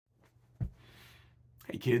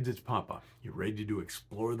Hey kids, it's Papa. You ready to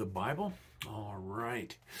explore the Bible? All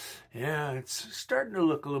right. Yeah, it's starting to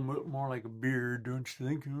look a little bit more like a beard, don't you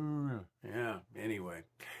think? Yeah, anyway.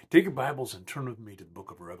 Take your Bibles and turn with me to the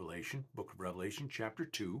book of Revelation chapter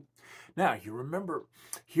 2. Now, you remember,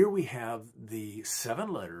 here we have the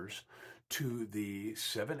 7 letters to the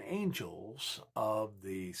 7 angels of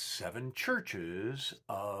the 7 churches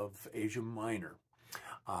of Asia Minor.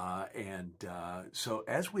 So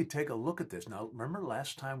as we take a look at this, now remember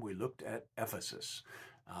last time we looked at Ephesus,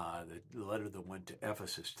 the letter that went to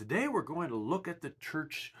Ephesus. Today we're going to look at the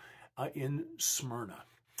church in Smyrna.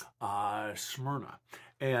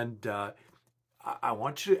 And I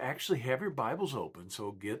want you to actually have your Bibles open,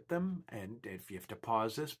 so get them, and if you have to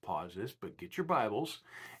pause this, but get your Bibles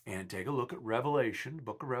and take a look at Revelation,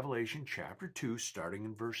 book of Revelation, chapter 2, starting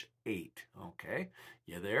in verse 8. Okay,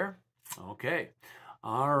 you there? Okay.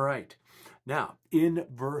 All right. Now, in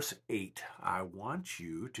verse 8, I want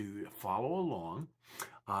you to follow along.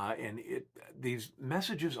 These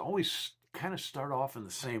messages always kind of start off in the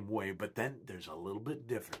same way, but then there's a little bit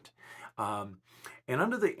different. And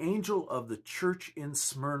unto the angel of the church in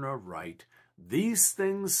Smyrna write, these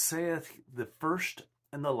things saith the first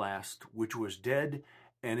and the last, which was dead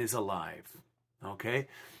and is alive. Okay?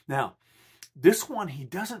 Now, this one, he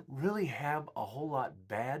doesn't really have a whole lot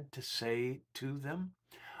bad to say to them.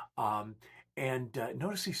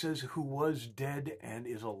 Notice he says, who was dead and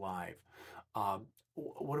is alive.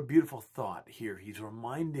 What a beautiful thought here. He's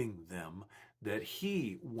reminding them that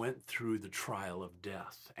he went through the trial of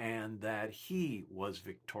death and that he was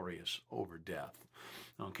victorious over death.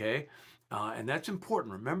 Okay? And that's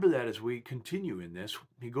important. Remember that as we continue in this.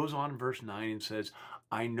 He goes on in verse 9 and says,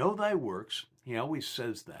 I know thy works. He always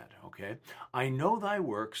says that, okay? I know thy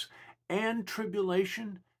works and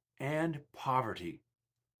tribulation and poverty,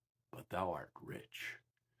 but thou art rich.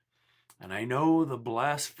 And I know the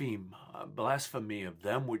blasphemy of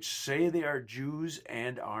them which say they are Jews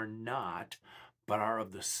and are not, but are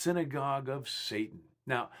of the synagogue of Satan.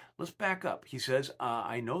 Now, let's back up. He says,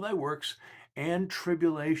 I know thy works and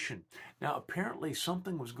tribulation. Now, apparently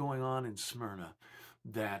something was going on in Smyrna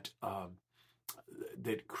that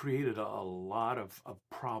created a lot of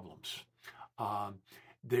problems.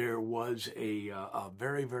 There was a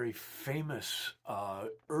very, very famous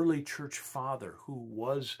early church father who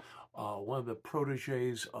was one of the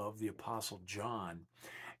proteges of the Apostle John.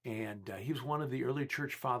 And he was one of the early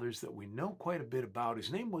church fathers that we know quite a bit about.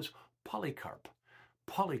 His name was Polycarp.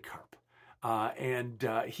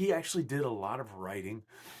 He actually did a lot of writing,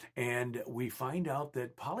 and we find out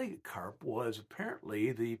that Polycarp was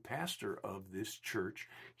apparently the pastor of this church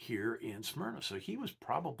here in Smyrna. So he was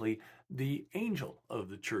probably the angel of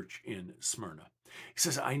the church in Smyrna. He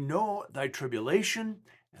says, I know thy tribulation,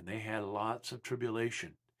 and they had lots of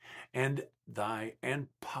tribulation, and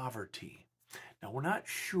poverty. Now, we're not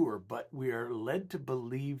sure, but we are led to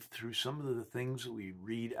believe through some of the things that we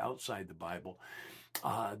read outside the Bible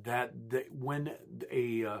that when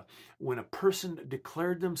a person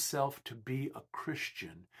declared themselves to be a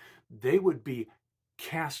Christian, they would be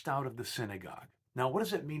cast out of the synagogue. Now, what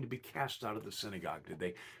does it mean to be cast out of the synagogue? Did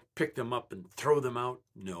they pick them up and throw them out?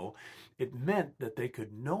 No. It meant that they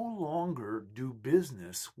could no longer do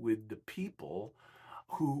business with the people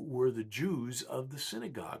who were the Jews of the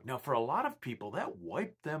synagogue. Now, for a lot of people, that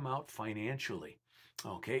wiped them out financially.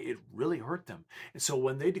 Okay, it really hurt them. And so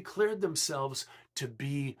when they declared themselves to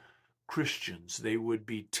be Christians, they would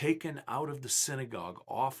be taken out of the synagogue,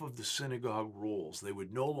 off of the synagogue rolls. They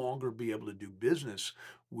would no longer be able to do business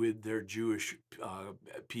with their Jewish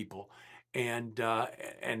people. And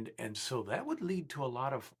so that would lead to a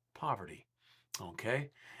lot of poverty. Okay?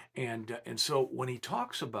 And so when he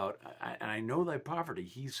talks about, and I know thy poverty,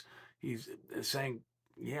 he's saying,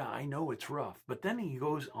 yeah, I know it's rough. But then he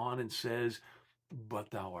goes on and says,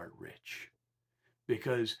 but thou art rich,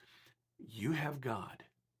 because you have God,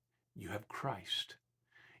 you have Christ,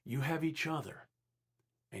 you have each other,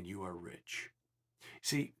 and you are rich.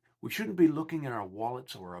 See, we shouldn't be looking at our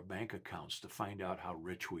wallets or our bank accounts to find out how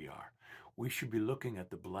rich we are. We should be looking at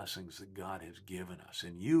the blessings that God has given us.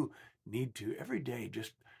 And you need to, every day,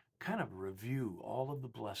 just kind of review all of the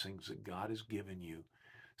blessings that God has given you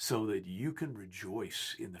so that you can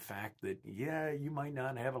rejoice in the fact that, yeah, you might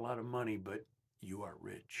not have a lot of money, but you are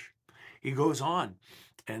rich. He goes on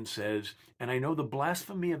and says, and I know the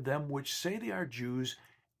blasphemy of them which say they are Jews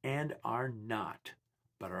and are not,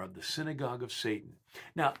 but are of the synagogue of Satan.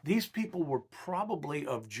 Now, these people were probably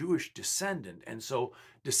of Jewish descendants, so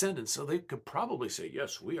they could probably say,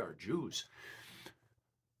 yes, we are Jews.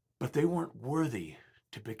 But they weren't worthy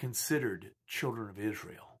to be considered children of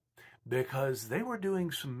Israel, because they were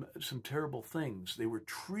doing some terrible things. They were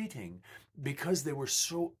treating, because they were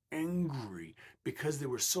so angry, because they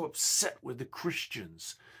were so upset with the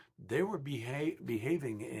Christians, they were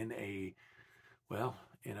behaving in a, well,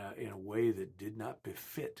 in a way that did not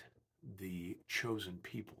befit the chosen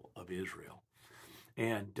people of Israel.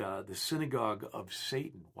 And the synagogue of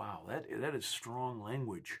Satan, wow, that is strong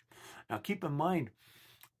language. Now keep in mind,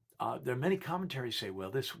 there are many commentaries say, well,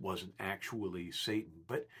 this wasn't actually Satan.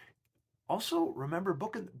 But also remember,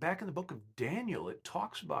 back in the book of Daniel, it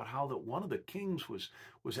talks about how that one of the kings was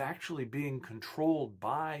actually being controlled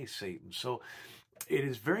by Satan. So it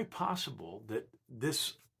is very possible that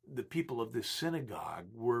the people of this synagogue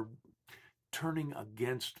were turning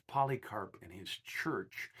against Polycarp and his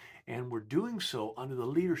church, and were doing so under the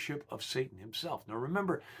leadership of Satan himself. Now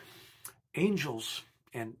remember, angels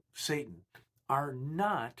and Satan are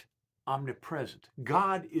not omnipresent.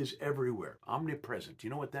 God is everywhere, omnipresent. Do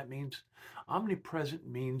you know what that means? Omnipresent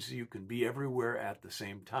means you can be everywhere at the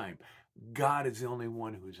same time. God is the only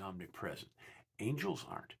one who is omnipresent. Angels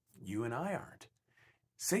aren't. You and I aren't.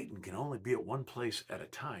 Satan can only be at one place at a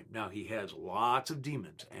time. Now, he has lots of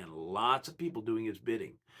demons and lots of people doing his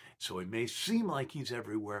bidding. So it may seem like he's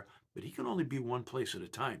everywhere, but he can only be one place at a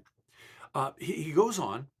time. He goes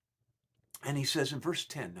on and he says in verse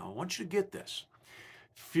 10, now I want you to get this.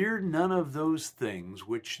 Fear none of those things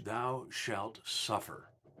which thou shalt suffer.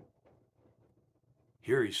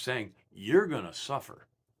 Here he's saying, you're going to suffer.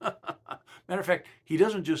 Matter of fact, he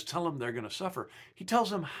doesn't just tell them they're going to suffer. He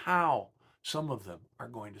tells them how some of them are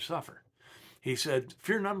going to suffer. He said,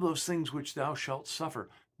 fear none of those things which thou shalt suffer.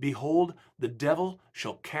 Behold, the devil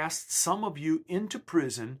shall cast some of you into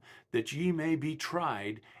prison, that ye may be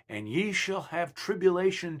tried, and ye shall have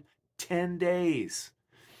tribulation 10 days.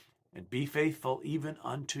 And be faithful even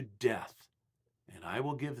unto death, and I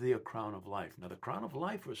will give thee a crown of life. Now, the crown of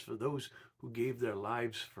life was for those who gave their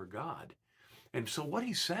lives for God. And so what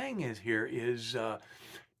he's saying is,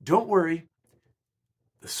 don't worry,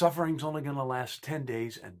 the suffering's only going to last 10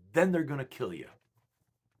 days, and then they're going to kill you.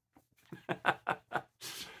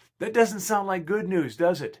 That doesn't sound like good news,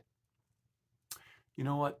 does it? You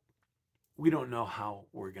know what? We don't know how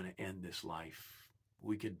we're going to end this life.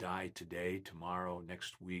 We could die today, tomorrow,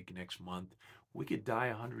 next week, next month. We could die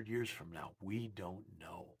 100 years from now. We don't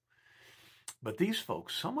know. But these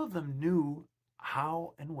folks, some of them knew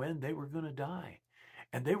how and when they were going to die.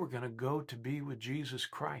 And they were going to go to be with Jesus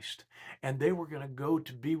Christ. And they were going to go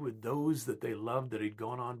to be with those that they loved that had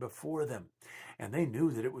gone on before them. And they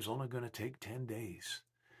knew that it was only going to take 10 days.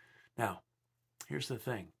 Now, here's the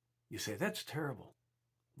thing. You say, that's terrible.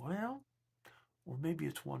 Well, or maybe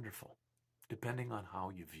it's wonderful, depending on how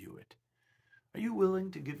you view it. Are you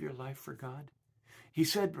willing to give your life for God? He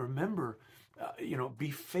said, remember,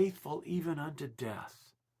 be faithful even unto death.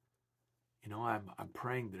 I'm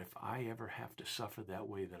praying that if I ever have to suffer that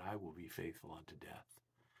way, that I will be faithful unto death.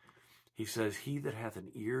 He says, he that hath an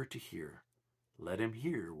ear to hear, let him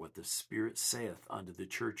hear what the Spirit saith unto the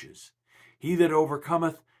churches. He that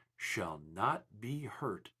overcometh shall not be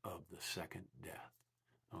hurt of the second death.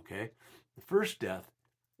 Okay? The first death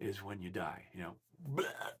is when you die.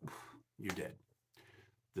 You're dead.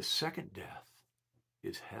 The second death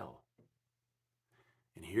is hell.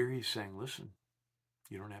 And here he's saying, listen,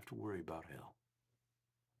 you don't have to worry about hell.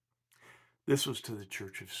 This was to the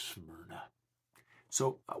church of Smyrna.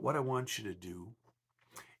 So what I want you to do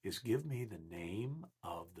is give me the name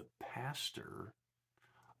of the pastor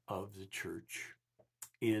of the church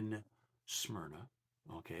in Smyrna.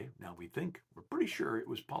 Okay, now we're pretty sure it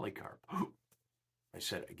was Polycarp. I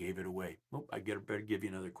said I gave it away. I better give you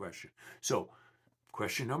another question. So,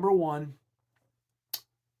 question number 1,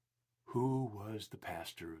 who was the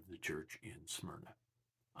pastor of the church in Smyrna?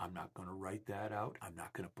 I'm not going to write that out. I'm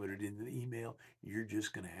not going to put it in the email. You're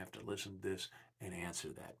just going to have to listen to this and answer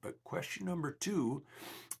that. But question number 2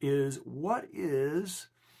 is, what is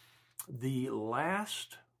the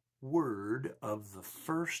last word of the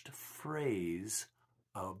first phrase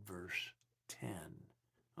of verse 10?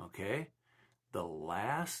 Okay? The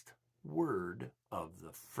last word of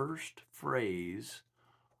the first phrase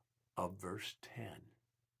of verse 10.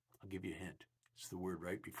 I'll give you a hint. It's the word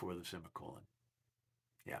right before the semicolon.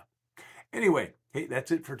 Yeah. Anyway, hey,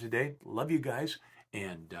 that's it for today. Love you guys,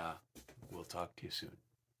 and we'll talk to you soon.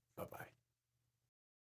 Bye-bye.